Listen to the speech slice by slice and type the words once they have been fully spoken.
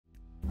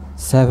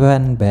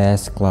7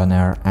 Best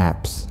Cloner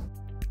Apps.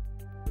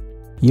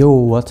 Yo,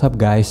 what's up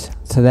guys?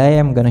 Today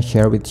I'm gonna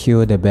share with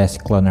you the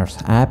best cloners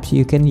apps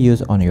you can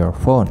use on your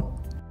phone.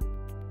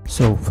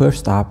 So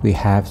first up we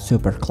have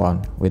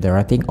SuperClone with a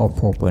rating of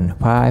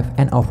 4.5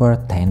 and over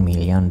 10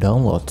 million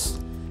downloads.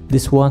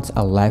 This one's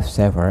a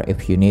lifesaver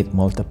if you need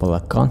multiple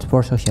accounts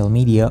for social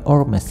media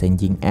or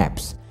messaging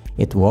apps.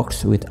 It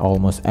works with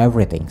almost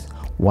everything: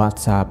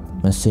 WhatsApp,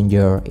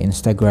 Messenger,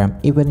 Instagram,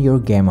 even your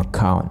game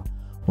account.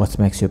 What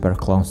makes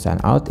SuperClone stand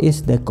out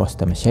is the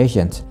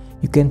customizations.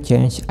 You can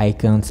change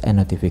icons and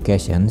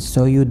notifications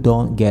so you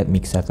don't get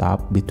mixed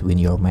up between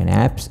your main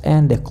apps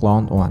and the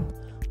cloned one.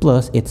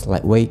 Plus, it's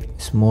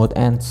lightweight, smooth,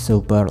 and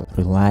super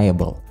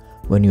reliable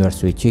when you are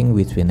switching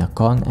between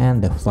accounts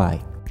and the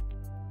fly.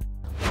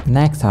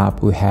 Next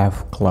up, we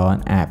have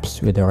Clone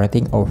Apps with a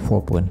rating of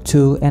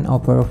 4.2 and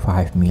over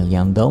 5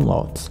 million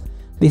downloads.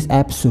 This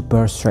app's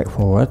super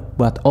straightforward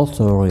but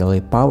also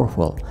really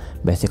powerful.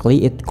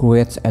 Basically, it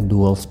creates a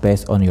dual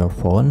space on your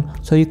phone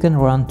so you can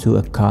run 2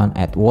 accounts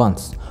at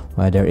once,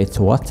 whether it's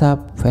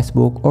WhatsApp,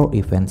 Facebook, or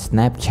even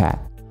Snapchat.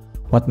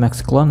 What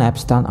makes Clone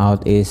Apps stand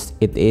out is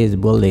it is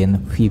built-in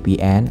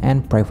VPN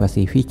and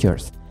privacy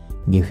features,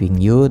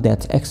 giving you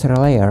that extra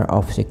layer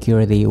of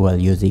security while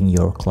using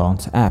your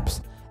clone's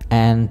apps.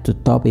 And to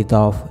top it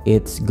off,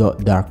 it's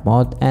got dark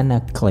mode and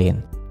a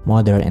clean,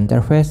 modern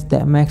interface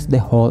that makes the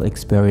whole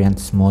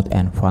experience smooth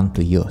and fun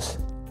to use.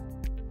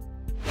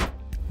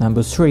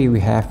 Number 3,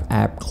 we have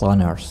App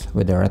Cloners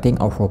with a rating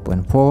of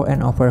 4.4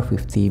 and over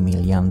 50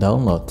 million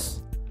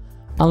downloads.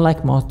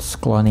 Unlike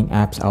most cloning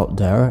apps out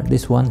there,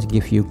 this one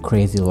gives you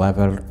crazy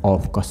level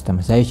of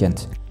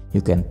customizations.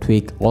 You can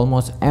tweak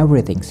almost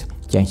everything,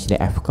 change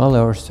the app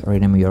colors,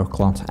 rename your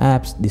clone's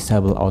apps,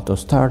 disable auto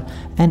start,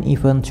 and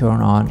even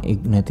turn on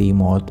Ignity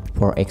mode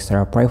for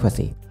extra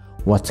privacy.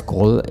 What's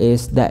cool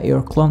is that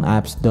your clone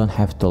apps don't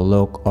have to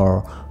look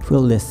or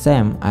feel the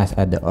same as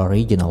the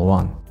original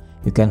one.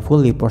 You can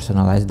fully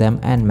personalize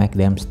them and make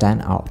them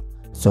stand out.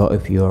 So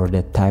if you're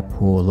the type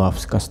who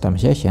loves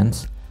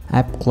customizations,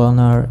 App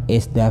Cloner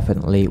is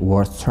definitely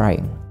worth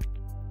trying.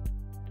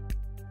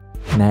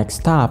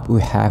 Next up,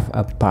 we have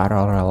a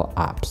Parallel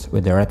Apps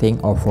with a rating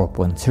of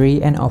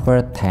 4.3 and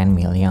over 10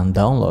 million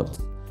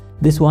downloads.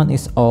 This one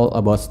is all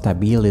about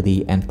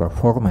stability and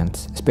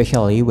performance,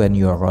 especially when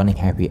you're running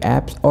heavy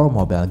apps or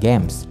mobile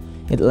games.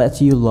 It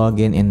lets you log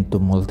into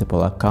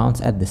multiple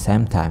accounts at the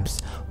same time,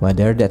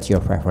 whether that's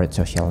your favorite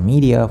social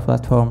media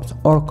platforms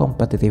or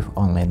competitive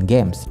online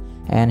games.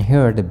 And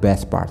here the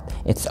best part,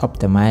 it's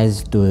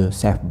optimized to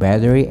save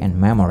battery and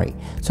memory,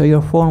 so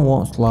your phone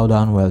won't slow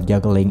down while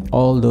juggling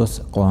all those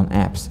clone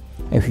apps.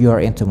 If you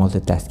are into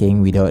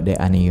multitasking without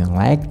the annoying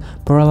lag,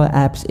 Parallel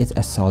Apps is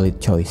a solid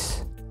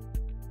choice.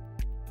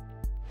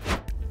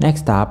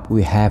 Next up,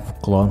 we have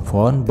Clone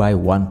Phone by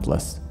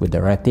OnePlus with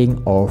a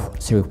rating of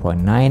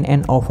 3.9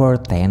 and over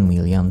 10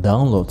 million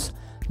downloads.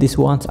 This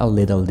one's a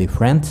little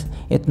different.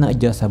 It's not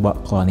just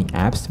about cloning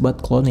apps,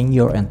 but cloning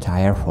your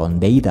entire phone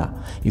data.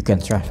 You can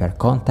transfer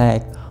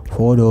contact,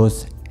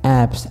 photos,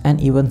 apps,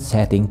 and even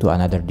setting to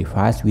another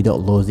device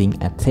without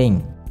losing a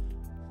thing.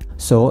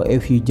 So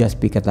if you just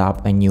picked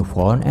up a new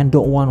phone and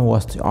don't want to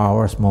waste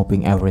hours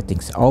mopping everything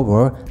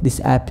over,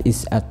 this app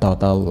is a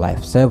total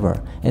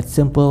lifesaver. It's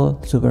simple,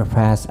 super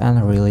fast,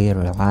 and really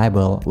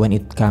reliable when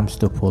it comes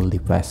to full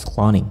device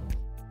cloning.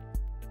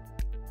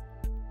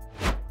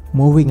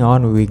 Moving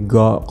on, we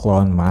got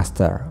Clone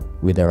Master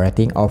with a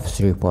rating of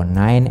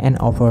 3.9 and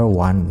over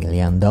 1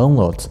 million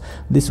downloads.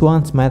 This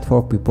one's made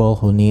for people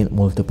who need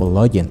multiple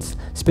logins,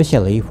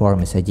 especially for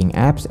messaging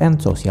apps and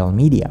social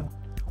media.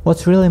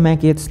 What really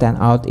makes it stand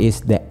out is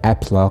the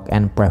apps lock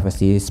and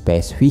privacy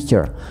space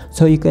feature,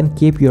 so you can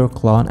keep your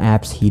clone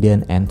apps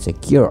hidden and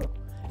secure.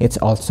 It's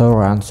also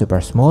runs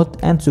super smooth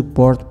and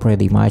supports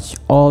pretty much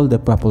all the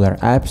popular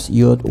apps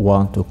you'd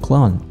want to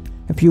clone.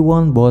 If you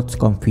want both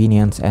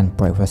convenience and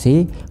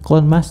privacy,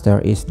 Clone Master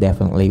is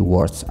definitely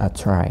worth a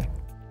try.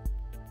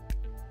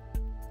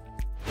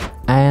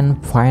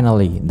 And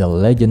finally, the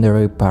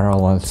legendary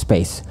Parallel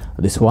Space.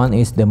 This one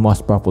is the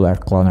most popular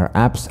cloner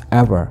apps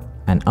ever,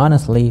 and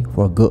honestly,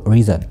 for good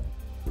reason.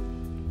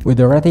 With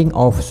a rating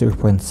of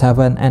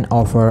 3.7 and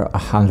over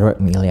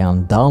 100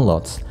 million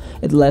downloads,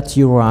 it lets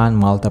you run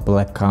multiple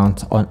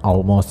accounts on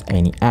almost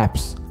any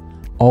apps,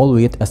 all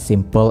with a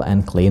simple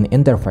and clean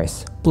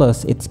interface.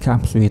 Plus, it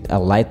comes with a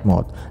light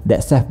mode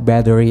that saves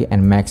battery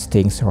and makes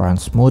things run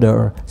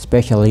smoother,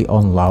 especially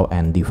on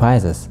low-end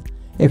devices.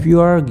 If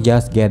you are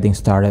just getting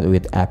started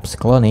with apps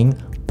cloning,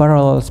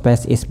 Parallel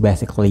Space is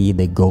basically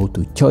the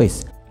go-to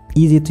choice.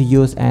 Easy to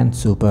use and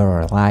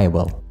super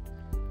reliable.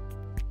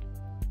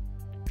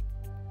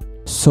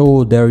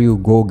 So there you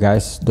go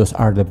guys, those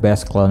are the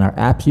best cloner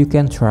apps you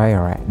can try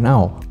right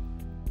now.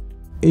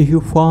 If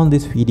you found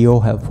this video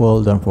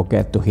helpful, don't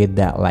forget to hit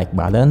that like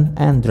button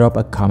and drop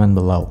a comment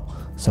below.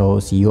 So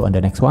see you on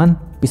the next one.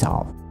 Peace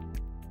out.